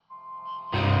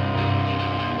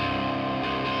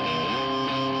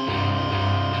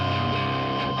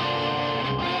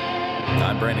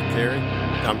I'm Brandon Carey.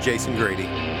 I'm Jason Grady.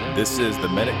 This is the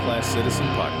Medic Class Citizen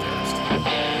Podcast.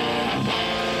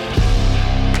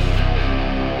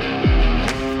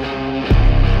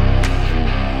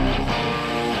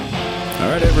 All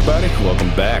right, everybody,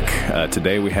 welcome back.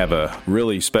 Today we have a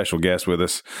really special guest with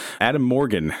us, Adam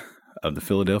Morgan of the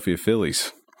Philadelphia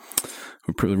Phillies.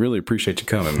 We really appreciate you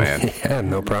coming, man. Yeah,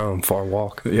 no problem. Far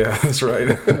walk. Yeah, that's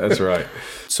right. That's right.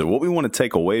 So what we want to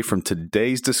take away from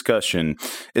today's discussion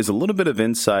is a little bit of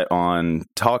insight on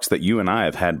talks that you and I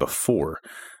have had before,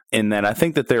 in that I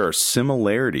think that there are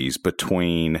similarities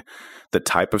between the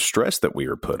type of stress that we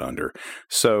are put under.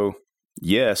 So,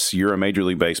 yes, you're a Major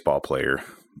League Baseball player.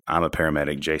 I'm a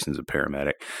paramedic. Jason's a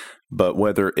paramedic. But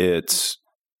whether it's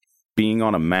being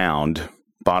on a mound,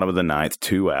 bottom of the ninth,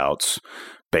 2 outs,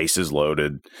 bases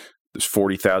loaded, there's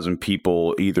 40,000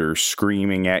 people either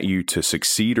screaming at you to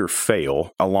succeed or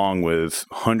fail, along with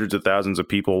hundreds of thousands of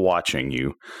people watching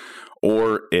you.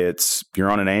 Or it's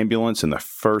you're on an ambulance and the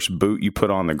first boot you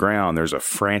put on the ground, there's a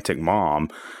frantic mom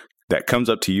that comes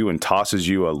up to you and tosses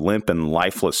you a limp and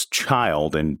lifeless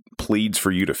child and pleads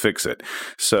for you to fix it.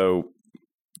 So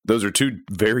those are two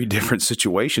very different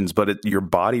situations, but your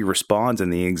body responds in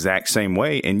the exact same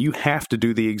way, and you have to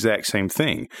do the exact same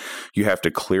thing. You have to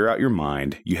clear out your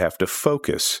mind, you have to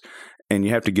focus, and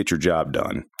you have to get your job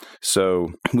done.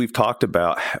 So we've talked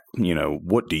about,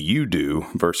 what do you do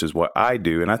versus what I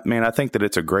do, and I think that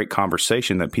it's a great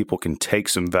conversation that people can take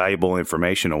some valuable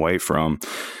information away from.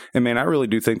 And man, I really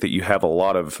do think that you have a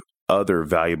lot of other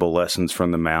valuable lessons from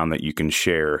the mound that you can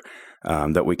share.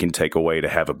 That we can take away to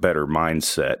have a better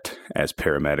mindset as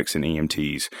paramedics and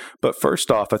EMTs. But first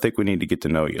off, I think we need to get to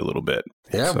know you a little bit.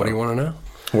 Yeah, what do you want to know?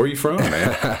 Where are you from,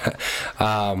 man?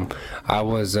 I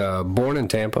was born in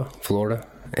Tampa, Florida,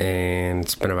 and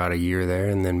spent about a year there,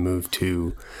 and then moved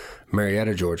to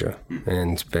Marietta, Georgia,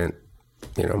 and spent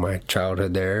my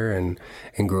childhood there, and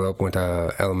grew up, went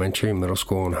to elementary, middle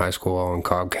school, and high school all in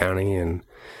Cobb County, and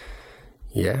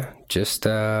just...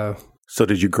 So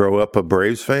did you grow up a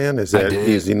Braves fan? Is that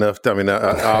easy enough?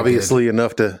 Obviously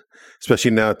enough to,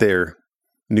 especially now that their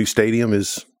new stadium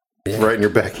is right in your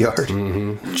backyard.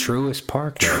 Mm-hmm. Truist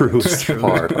Park. Truist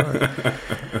Park.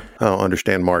 I don't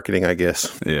understand marketing, I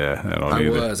guess. Yeah, I don't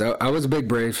either. I was a big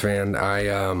Braves fan.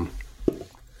 I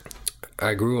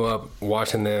grew up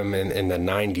watching them in the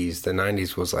 90s. The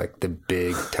 90s was like the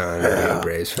big time to be a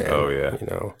Braves fan. Oh, yeah.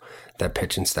 That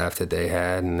pitching staff that they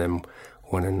had, and then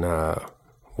winning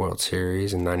World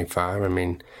Series in 95.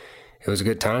 It was a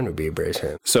good time to be a Braves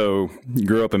fan. So you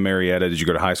grew up in Marietta. Did you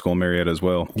go to high school in Marietta as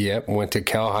well? Yep. Went to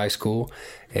Cal High School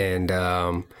and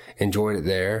enjoyed it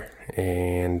there.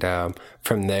 And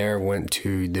from there, went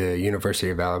to the University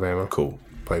of Alabama. Cool.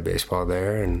 Played baseball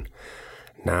there. And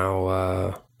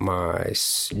now my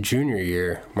sophomore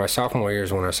year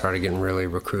is when I started getting really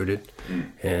recruited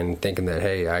and thinking that,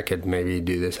 hey, I could maybe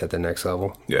do this at the next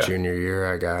level. Yeah. Junior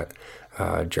year, I got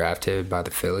drafted by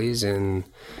the Phillies and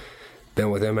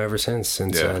been with them ever since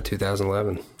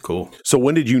 2011. Cool. So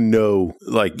when did you know,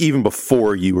 like even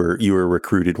before you were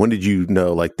recruited, when did you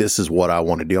know, like, this is what I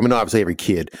want to do? Obviously every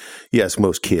kid, yes,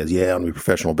 most kids, I want to be a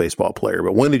professional baseball player.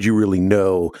 But when did you really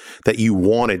know that you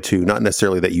wanted to, not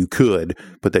necessarily that you could,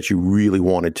 but that you really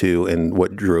wanted to, and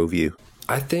what drove you?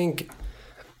 I think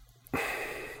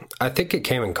it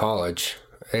came in college.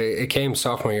 It came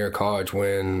sophomore year of college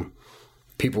when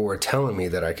people were telling me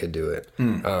that I could do it.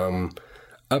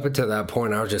 Up until that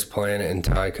point, I was just playing it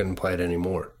until I couldn't play it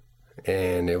anymore.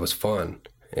 And it was fun.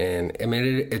 And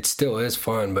it still is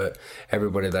fun, but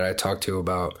everybody that I talk to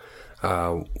about,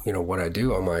 what I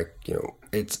do, I'm like,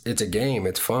 it's a game,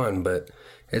 it's fun, but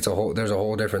there's a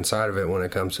whole different side of it when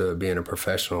it comes to being a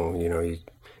professional.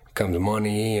 Comes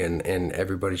money and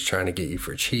everybody's trying to get you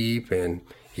for cheap, and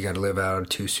you got to live out of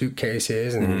 2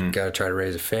 suitcases, and you got to try to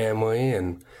raise a family,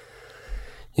 and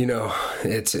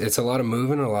it's a lot of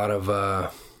moving, a lot of on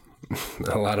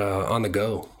the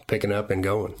go, picking up and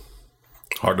going.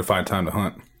 Hard to find time to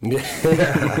hunt. Yeah.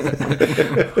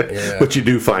 But you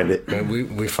do find it.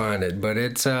 We find it, but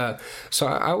it's so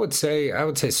I would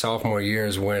say sophomore year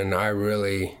is when I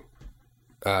really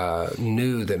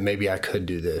knew that maybe I could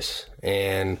do this,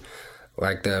 and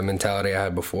like the mentality I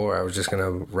had before, I was just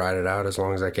gonna ride it out as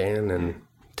long as I can and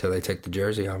until they take the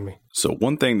jersey on me. So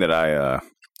one thing that I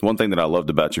One thing that I loved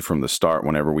about you from the start,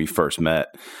 whenever we first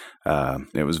met,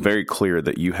 it was very clear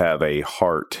that you have a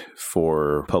heart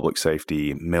for public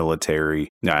safety, military.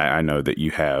 I know that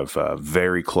you have a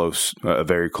very close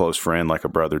friend, like a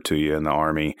brother to you in the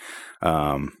Army.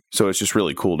 So it's just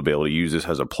really cool to be able to use this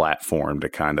as a platform to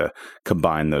kind of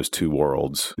combine those two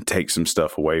worlds, take some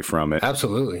stuff away from it.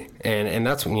 Absolutely. And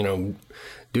that's,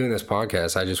 doing this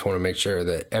podcast, I just want to make sure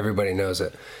that everybody knows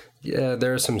that, yeah,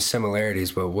 there are some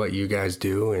similarities, but what you guys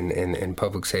do in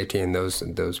public safety and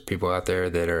those people out there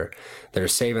that are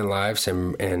saving lives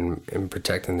and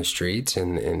protecting the streets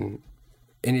and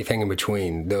anything in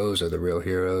between, those are the real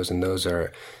heroes, and those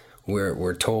are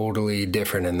we're totally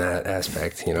different in that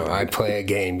aspect. I play a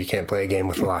game. You can't play a game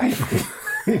with life.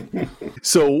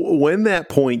 So when that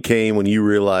point came when you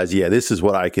realized, yeah, this is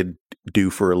what I could do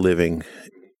for a living,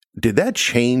 did that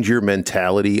change your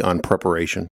mentality on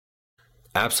preparation?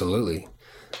 Absolutely.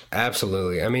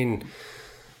 Absolutely. I mean,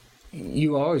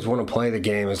 you always want to play the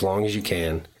game as long as you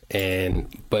can,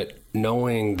 but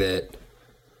knowing that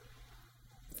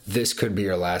this could be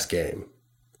your last game.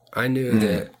 I knew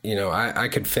that, I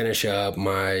could finish up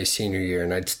my senior year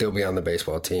and I'd still be on the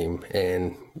baseball team.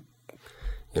 And,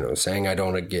 saying I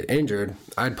don't get injured,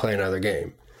 I'd play another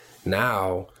game.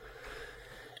 Now,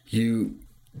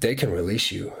 they can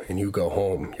release you and you go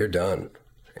home. You're done.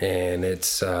 And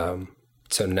it's,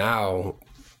 so now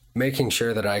making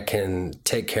sure that I can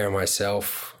take care of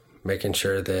myself, making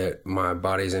sure that my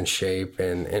body's in shape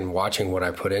and watching what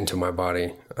I put into my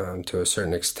body to a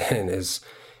certain extent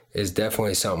is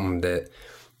definitely something that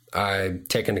I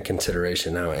take into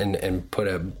consideration now and put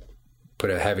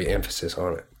a heavy emphasis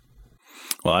on it.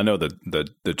 Well, I know that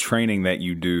the training that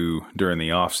you do during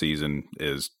the off season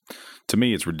is, to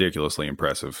me, it's ridiculously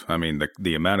impressive. I mean,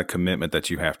 the amount of commitment that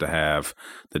you have to have,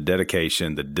 the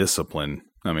dedication, the discipline.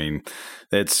 I mean,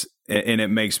 and it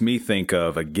makes me think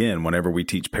of, again, whenever we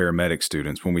teach paramedic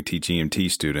students, when we teach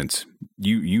EMT students,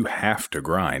 you have to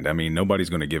grind. I mean, nobody's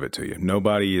going to give it to you.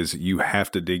 You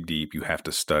have to dig deep. You have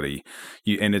to study.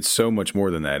 And it's so much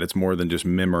more than that. It's more than just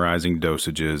memorizing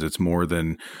dosages. It's more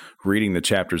than reading the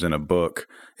chapters in a book.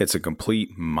 It's a complete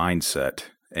mindset.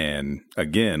 And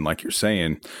again, like you're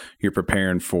saying, you're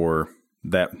preparing for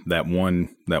that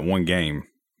one game.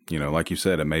 Like you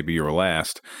said, it may be your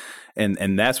last.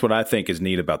 And that's what I think is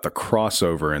neat about the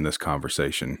crossover in this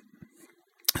conversation.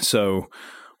 So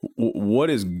what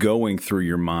is going through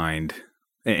your mind?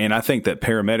 And I think that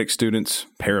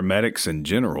paramedics in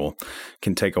general,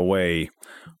 can take away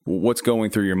what's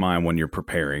going through your mind when you're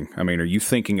preparing. I mean, are you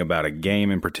thinking about a game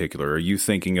in particular? Are you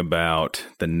thinking about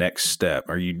the next step?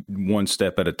 Are you one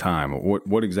step at a time?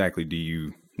 What exactly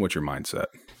what's your mindset?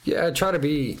 Yeah,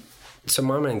 so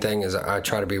my main thing is I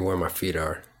try to be where my feet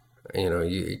are.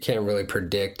 You can't really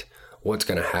predict what's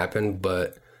going to happen,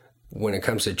 but when it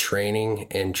comes to training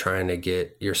and trying to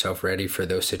get yourself ready for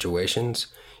those situations,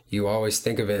 you always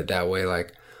think of it that way,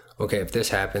 like, okay, if this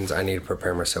happens, I need to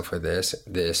prepare myself for this,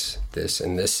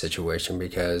 and this situation,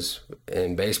 because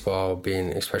in baseball,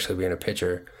 especially being a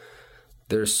pitcher,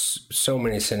 there's so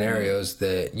many scenarios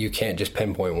that you can't just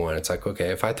pinpoint one. It's like,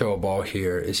 okay, if I throw a ball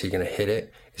here, is he going to hit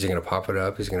it? Is he going to pop it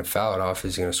up? Is he going to foul it off?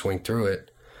 Is he going to swing through it?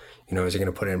 Is he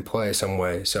going to put it in play some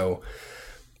way? So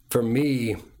for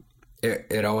me,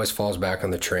 it always falls back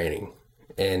on the training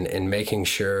and making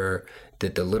sure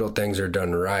that the little things are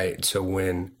done right. So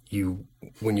when you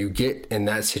get in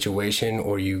that situation,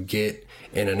 or you get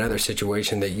in another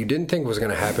situation that you didn't think was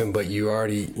going to happen, but you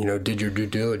already, did your due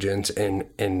diligence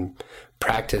and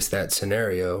practice that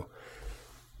scenario,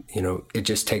 it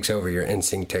just takes over. Your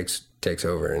instinct takes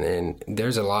over. And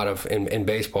there's a lot of, in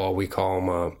baseball, we call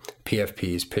them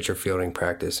PFPs, pitcher fielding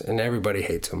practice, and everybody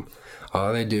hates them.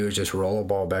 All they do is just roll a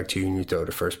ball back to you and you throw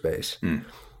to first base.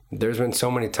 There's been so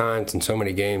many times in so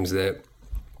many games that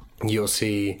you'll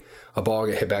see a ball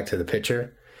get hit back to the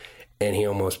pitcher and he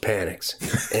almost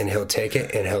panics, and he'll take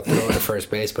it and he'll throw it to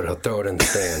first base, but he'll throw it in the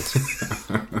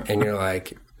stands. And you're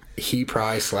like, he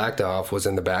probably slacked off, was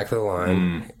in the back of the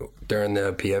line during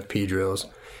the PFP drills,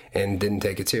 and didn't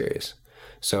take it serious.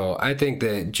 So I think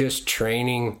that just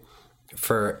training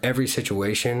for every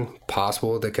situation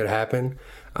possible that could happen,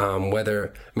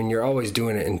 you're always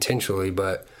doing it intentionally,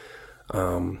 but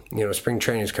spring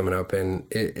training is coming up, and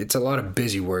it's a lot of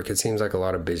busy work. It seems like a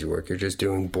lot of busy work. You're just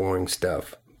doing boring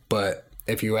stuff. But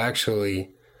if you actually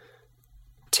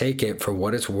take it for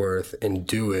what it's worth and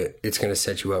do it, it's going to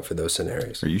set you up for those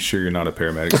scenarios. Are you sure you're not a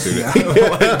paramedic student?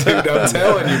 Dude, I'm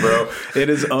telling you, bro. It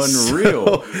is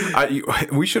unreal.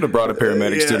 We should have brought a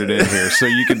paramedic student in here so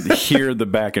you could hear the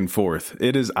back and forth.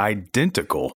 It is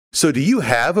identical. So do you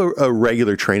have a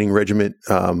regular training regimen,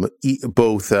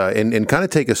 both, and kind of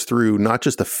take us through not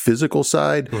just the physical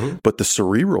side, but the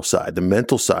cerebral side, the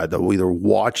mental side, though, either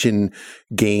watching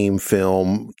game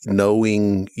film,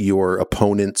 knowing your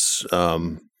opponent's,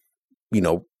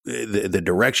 the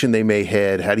direction they may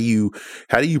head? How do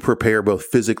you prepare both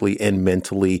physically and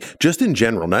mentally, just in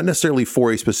general, not necessarily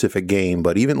for a specific game,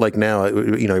 but even like now,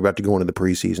 you're about to go into the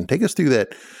preseason. Take us through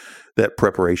that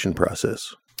preparation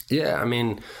process. Yeah, I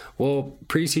mean, well,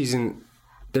 preseason,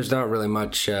 there's not really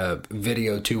much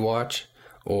video to watch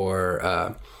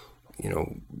or,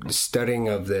 studying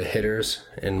of the hitters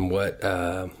and what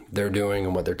they're doing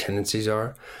and what their tendencies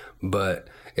are. But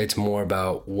it's more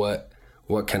about what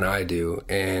can I do?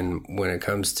 And when it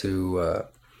comes to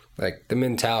like the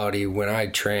mentality, when I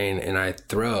train and I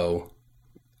throw,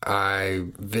 I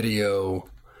video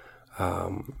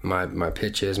my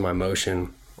pitches, my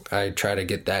motion. I try to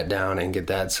get that down and get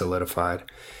that solidified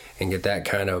and get that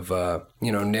kind of,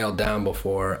 nailed down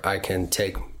before I can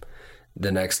take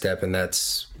the next step. And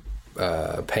that's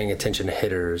paying attention to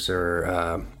hitters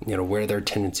or, where their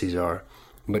tendencies are.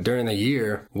 But during the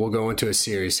year, we'll go into a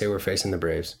series, say we're facing the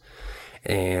Braves.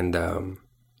 And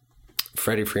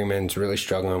Freddie Freeman's really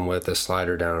struggling with a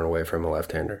slider down and away from a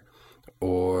left-hander.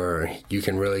 Or you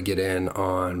can really get in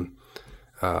on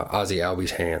Ozzie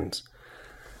Albies' hands.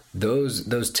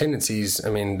 Those tendencies, I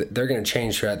mean, they're going to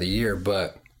change throughout the year,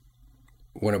 but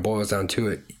when it boils down to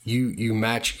it, you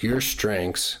match your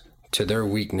strengths to their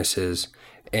weaknesses,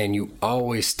 and you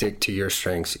always stick to your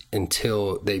strengths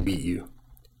until they beat you,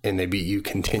 and they beat you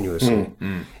continuously.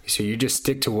 So you just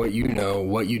stick to what you know,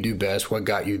 what you do best, what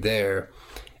got you there,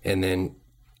 and then,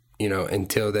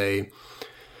 until they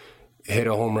hit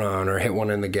a home run or hit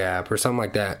one in the gap or something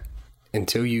like that,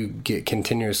 until you get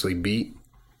continuously beat,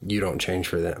 you don't change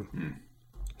for them.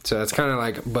 So that's kind of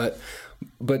like, but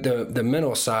the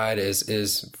mental side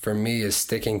is for me is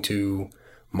sticking to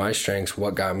my strengths,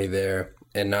 what got me there,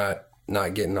 and not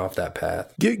getting off that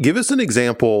path. Give us an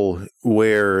example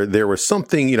where there was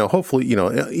something, hopefully,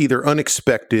 either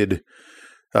unexpected,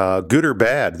 good or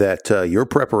bad, that your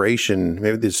preparation,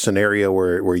 maybe this scenario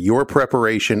where your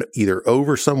preparation either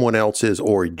over someone else's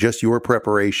or just your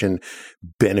preparation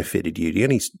benefited you. Do you have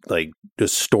any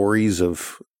just stories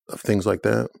of things like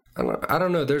that? I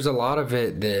don't know. There's a lot of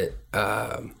it that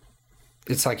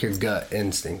it's like your gut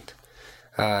instinct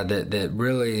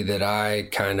that I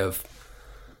kind of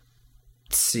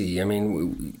see. I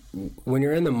mean, when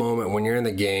you're in the moment, when you're in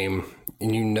the game,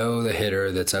 and you know the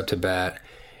hitter that's up to bat,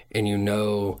 and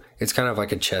it's kind of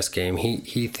like a chess game.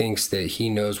 He thinks that he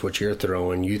knows what you're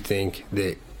throwing. You think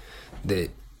that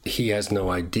he has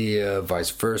no idea, vice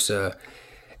versa.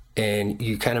 And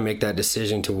you kind of make that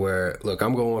decision to where, look,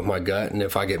 I'm going with my gut, and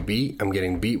if I get beat, I'm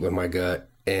getting beat with my gut,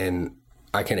 and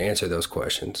I can answer those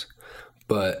questions.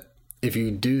 But if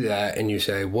you do that and you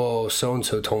say, well,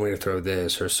 so-and-so told me to throw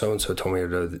this, or so-and-so told me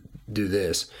to do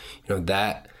this,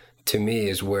 that to me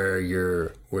is where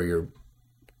you're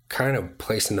kind of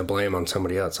placing the blame on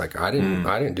somebody else. Like, I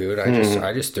didn't do it.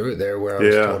 I just threw it there where I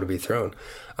was told to be thrown.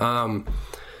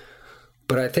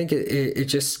 But I think it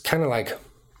just kind of like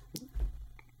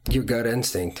your gut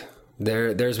instinct.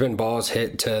 There's been balls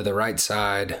hit to the right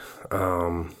side,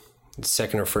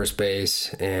 second or first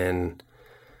base, and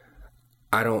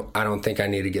I don't think I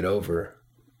need to get over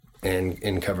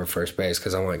and cover first base,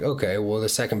 because I'm like, okay, well, the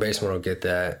second baseman will get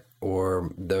that, or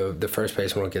the first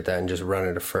baseman will get that, and just run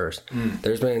it to first.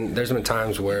 There's been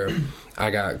times where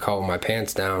I got caught with my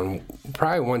pants down,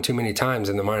 probably one too many times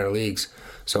in the minor leagues.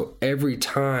 So every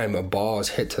time a ball is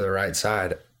hit to the right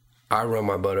side, I run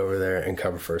my butt over there and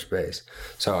cover first base.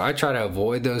 So I try to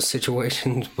avoid those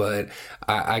situations, but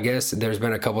I guess there's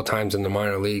been a couple times in the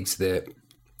minor leagues that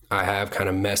I have kind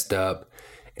of messed up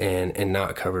and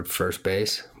not covered first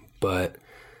base. But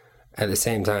at the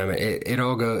same time, it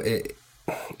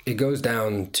goes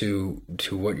down to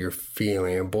what you're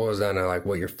feeling. It boils down to like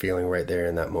what you're feeling right there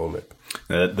in that moment.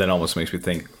 That almost makes me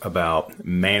think about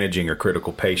managing a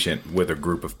critical patient with a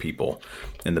group of people.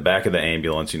 In the back of the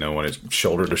ambulance, when it's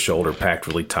shoulder to shoulder, packed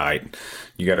really tight,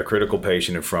 you got a critical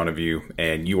patient in front of you,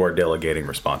 and you are delegating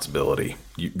responsibility.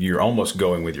 You're almost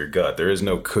going with your gut. There is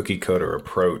no cookie cutter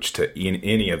approach to in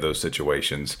any of those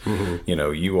situations.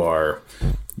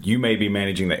 You may be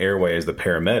managing the airway as the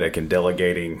paramedic and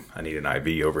delegating, I need an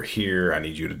IV over here, I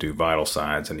need you to do vital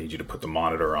signs, I need you to put the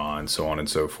monitor on, so on and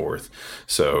so forth.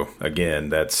 So again,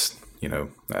 that's,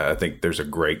 I think there's a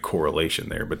great correlation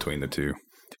there between the two.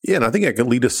 Yeah, and I think that could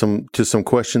lead us to some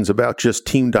questions about just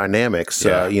team dynamics. For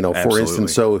absolutely.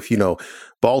 instance, so if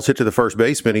Ball's hit to the first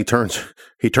baseman. He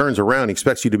turns around. He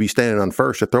expects you to be standing on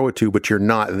first to throw it to, but you're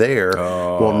not there.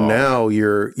 Oh. Well, now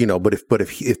you're, but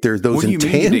if there's those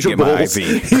intangibles,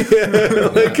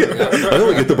 I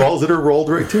only get the balls that are rolled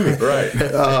right to me. Right.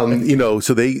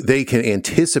 So they can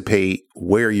anticipate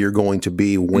where you're going to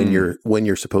be when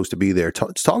you're supposed to be there.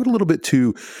 Talk a little bit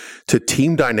to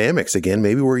team dynamics again,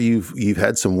 maybe where you've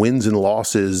had some wins and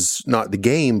losses, not the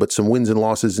game, but some wins and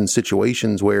losses in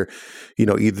situations where,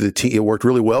 either the team, it worked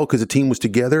really well because the team was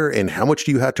together, and how much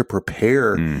do you have to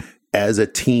prepare as a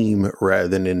team rather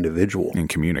than individual in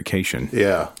communication?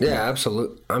 Yeah,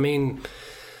 absolutely. I mean,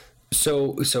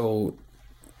 so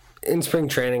in spring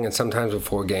training and sometimes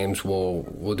before games,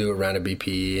 we'll do a round of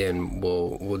BPE and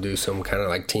we'll do some kind of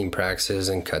like team practices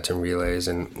and cuts and relays,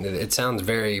 and it sounds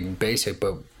very basic,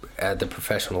 but at the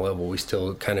professional level, we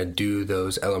still kind of do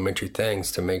those elementary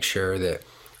things to make sure that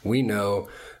we know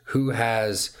who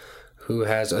has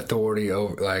authority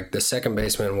over, like the second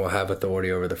baseman will have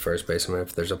authority over the first baseman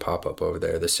if there's a pop-up over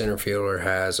there. The center fielder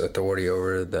has authority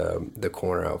over the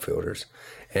corner outfielders.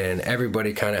 And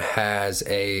everybody kind of has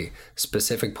a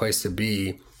specific place to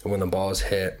be when the ball is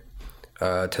hit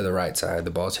to the right side,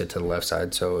 the ball is hit to the left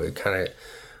side. So it kind of,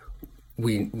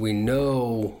 we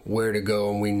know where to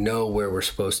go and we know where we're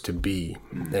supposed to be.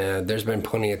 And there's been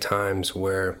plenty of times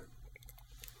where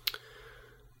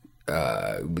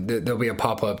there'll be a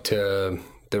pop-up to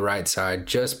the right side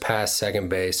just past second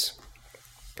base,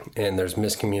 and there's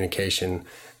miscommunication,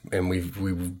 and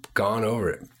we've gone over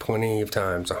it plenty of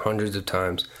times, hundreds of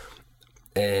times,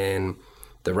 and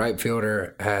the right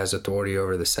fielder has authority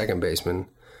over the second baseman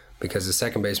because the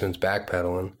second baseman's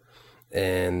backpedaling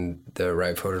and the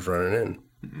right fielder's running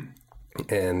in.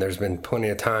 And there's been plenty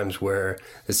of times where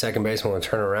the second baseman will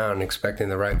turn around expecting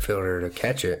the right fielder to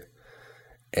catch it,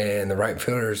 and the right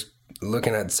fielder's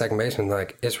looking at the second baseman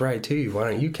like, it's right to you,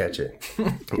 why don't you catch it?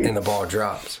 And the ball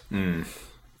drops.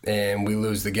 And we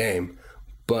lose the game.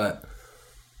 But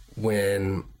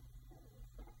when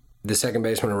the second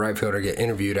baseman and right fielder get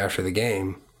interviewed after the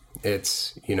game,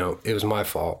 it's, it was my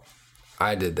fault.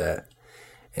 I did that.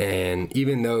 And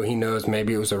even though he knows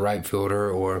maybe it was the right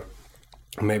fielder or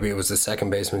maybe it was the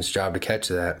second baseman's job to catch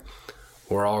that,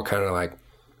 we're all kind of like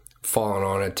falling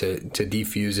on it to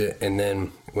defuse it. And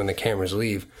then when the cameras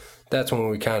leave, that's when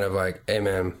we kind of like, hey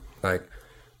man, like,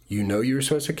 you were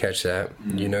supposed to catch that.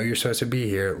 You're supposed to be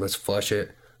here. Let's flush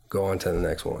it. Go on to the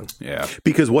next one. Yeah.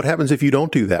 Because what happens if you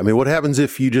don't do that? I mean, what happens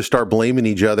if you just start blaming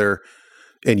each other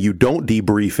and you don't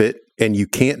debrief it and you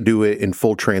can't do it in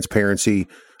full transparency?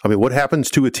 I mean, what happens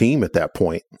to a team at that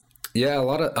point? Yeah, a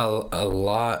lot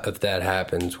of that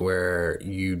happens where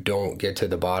you don't get to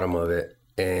the bottom of it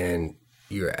and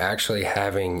you're actually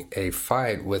having a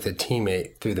fight with a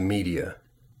teammate through the media,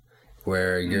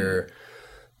 where you're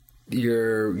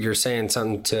saying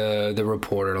something to the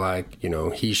reporter like,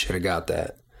 he should have got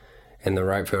that. And the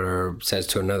right fielder says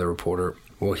to another reporter,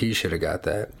 well, he should have got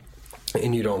that.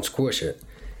 And you don't squish it.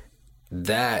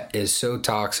 That is so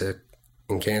toxic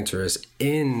and cancerous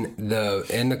in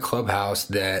the clubhouse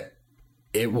that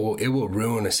it will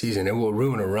ruin a season. It will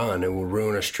ruin a run. It will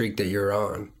ruin a streak that you're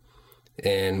on.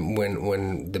 And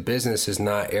when the business is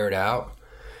not aired out,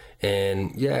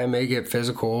 and yeah, it may get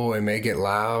physical, it may get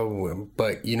loud,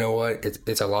 but you know what?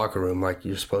 It's a locker room. Like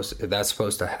that's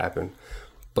supposed to happen.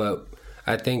 But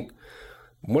I think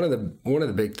one of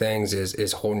the big things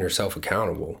is holding yourself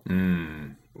accountable.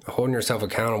 Holding yourself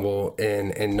accountable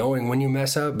and knowing when you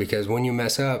mess up, because when you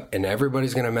mess up, and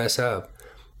everybody's gonna mess up,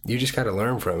 you just got to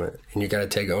learn from it, and you got to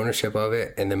take ownership of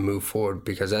it and then move forward,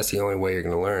 because that's the only way you're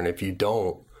gonna learn. If you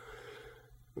don't,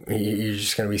 you're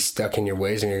just going to be stuck in your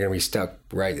ways, and you're going to be stuck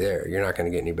right there. You're not going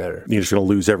to get any better. You're just going to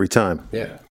lose every time.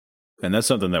 Yeah. And that's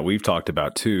something that we've talked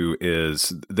about too,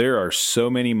 is there are so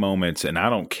many moments, and I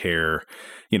don't care,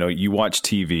 you watch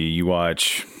TV, you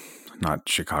watch, not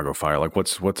Chicago Fire, like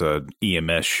what's a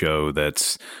EMS show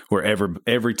that's where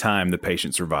every time the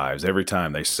patient survives, every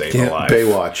time they save a life.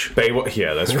 Baywatch.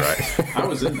 Yeah, that's right. I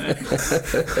was in that.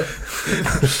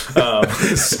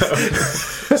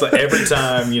 So every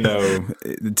time,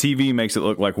 the TV makes it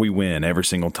look like we win every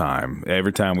single time.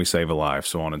 Every time we save a life,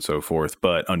 so on and so forth.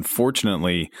 But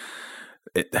unfortunately,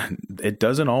 it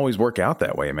doesn't always work out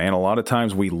that way, man. A lot of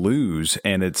times we lose,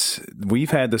 and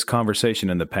we've had this conversation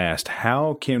in the past.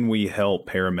 How can we help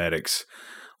paramedics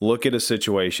look at a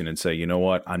situation and say, you know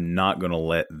what, I'm not going to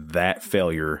let that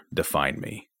failure define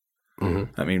me?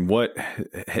 I mean,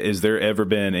 has there ever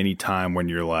been any time when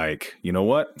you're like, you know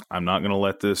what, I'm not going to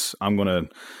let this,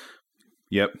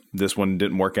 this one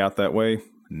didn't work out that way.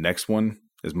 Next one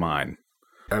is mine.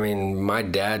 I mean, my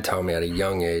dad taught me at a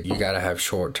young age, you got to have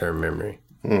short-term memory.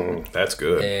 That's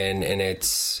good. And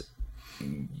it's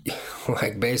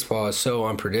like baseball is so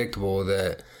unpredictable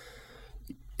that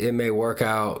it may work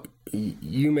out.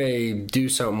 You may do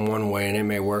something one way and it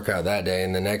may work out that day,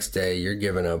 and the next day you're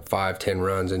giving up 5-10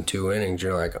 runs in 2 innings.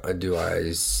 You're like, do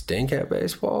I stink at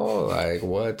baseball? Like,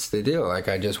 what's the deal? Like,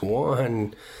 I just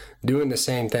won doing the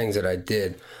same things that I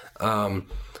did.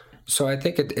 So I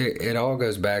think it all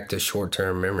goes back to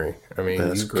short-term memory. I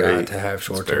mean, you've got to have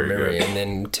short-term memory. And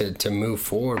then to move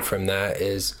forward from that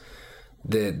is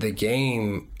the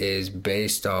game is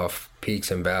based off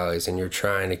peaks and valleys, and you're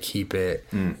trying to keep it,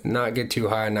 not get too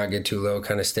high, not get too low,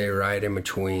 kind of stay right in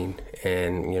between.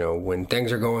 And, you know, when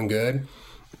things are going good,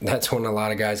 that's when a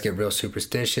lot of guys get real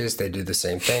superstitious. They do the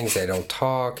same things. They don't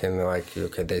talk, and they're like,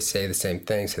 okay, they say the same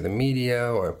things to the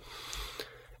media,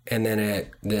 and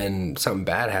then something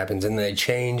bad happens, and they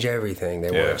change everything.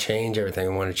 They want to change everything.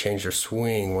 They want to change their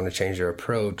swing, want to change their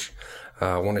approach,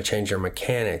 want to change their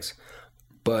mechanics.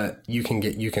 But you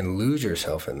can lose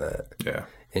yourself in that. Yeah.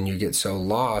 And you get so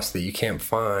lost that you can't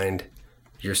find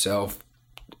yourself,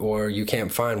 or you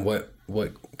can't find what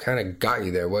kind of got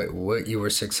you there, what you were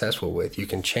successful with. You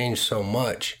can change so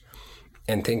much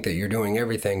and think that you're doing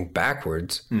everything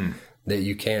backwards that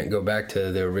you can't go back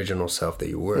to the original self that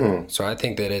you were. So I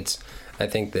think that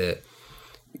the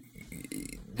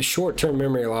short-term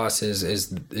memory loss is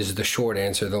the short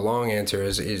answer. The long answer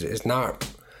is not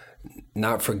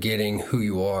forgetting who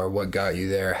you are, what got you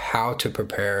there, how to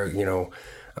prepare,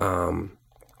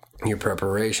 your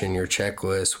preparation, your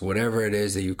checklist, whatever it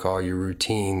is that you call your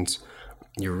routines,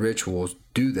 your rituals.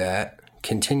 Do that,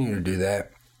 continue to do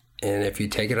that. And if you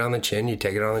take it on the chin, you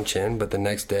take it on the chin, but the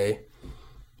next day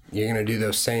you're going to do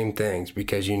those same things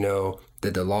because you know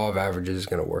that the law of averages is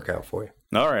going to work out for you.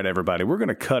 All right, everybody, we're going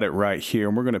to cut it right here,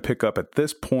 and we're going to pick up at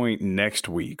this point next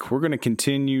week. We're going to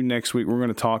continue next week. We're going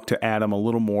to talk to Adam a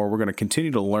little more. We're going to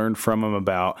continue to learn from him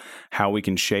about how we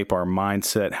can shape our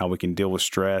mindset, how we can deal with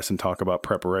stress, and talk about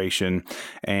preparation.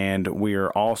 And we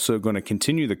are also going to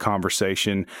continue the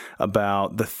conversation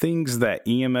about the things that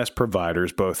EMS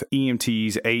providers, both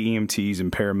EMTs, AEMTs,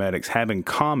 and paramedics, have in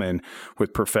common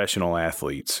with professional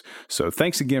athletes. So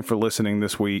thanks again for listening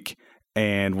this week,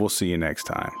 and we'll see you next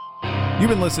time. You've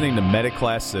been listening to Medic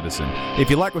Class Citizen. If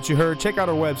you like what you heard, check out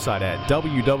our website at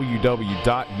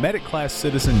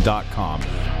www.medicclasscitizen.com.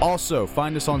 Also,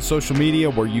 find us on social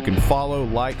media where you can follow,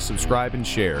 like, subscribe, and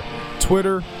share.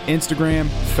 Twitter, Instagram,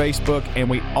 Facebook, and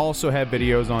we also have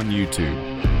videos on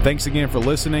YouTube. Thanks again for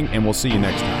listening, and we'll see you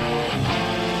next time.